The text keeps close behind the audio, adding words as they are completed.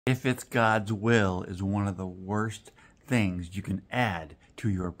If it's God's will is one of the worst things you can add to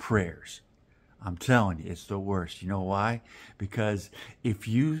your prayers. I'm telling you, it's the worst. You know why? Because if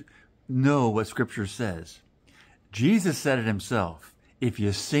you know what Scripture says, Jesus said it himself. If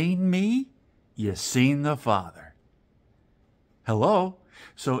you seen me, you seen the Father. Hello?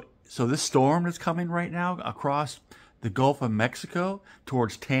 So this storm that's coming right now across the Gulf of Mexico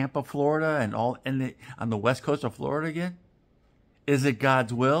towards Tampa, Florida, and on the west coast of Florida again, is it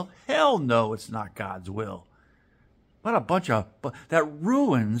God's will? Hell no, it's not God's will. What a bunch of... that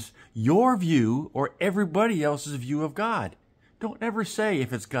ruins your view or everybody else's view of God. Don't ever say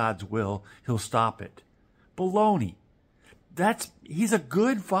if it's God's will, he'll stop it. Baloney. He's a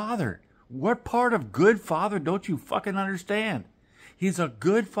good father. What part of good father don't you fucking understand? He's a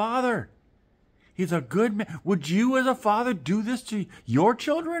good father. He's a good man. Would you as a father do this to your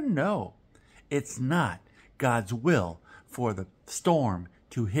children? No. It's not God's will for the storm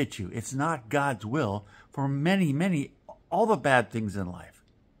to hit you. It's not God's will for all the bad things in life.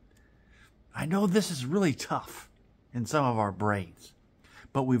 I know this is really tough in some of our brains,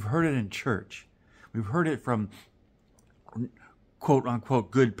 but we've heard it in church. We've heard it from quote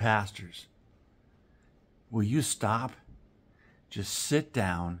unquote good pastors. Will you stop? Just sit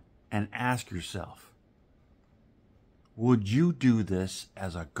down and ask yourself, would you do this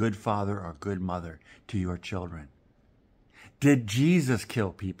as a good father or good mother to your children? Did Jesus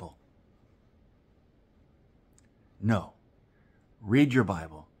kill people? No. Read your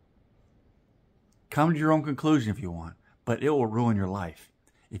Bible. Come to your own conclusion if you want, but it will ruin your life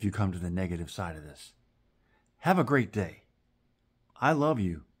if you come to the negative side of this. Have a great day. I love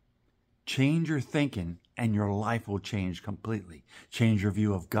you. Change your thinking and your life will change completely. Change your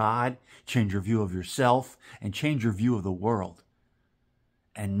view of God, change your view of yourself, and change your view of the world.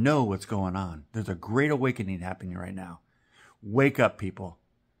 And know what's going on. There's a great awakening happening right now. Wake up, people.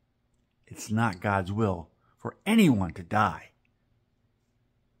 It's not God's will for anyone to die.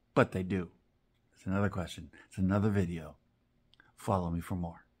 But they do. It's another question. It's another video. Follow me for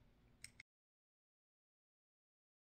more.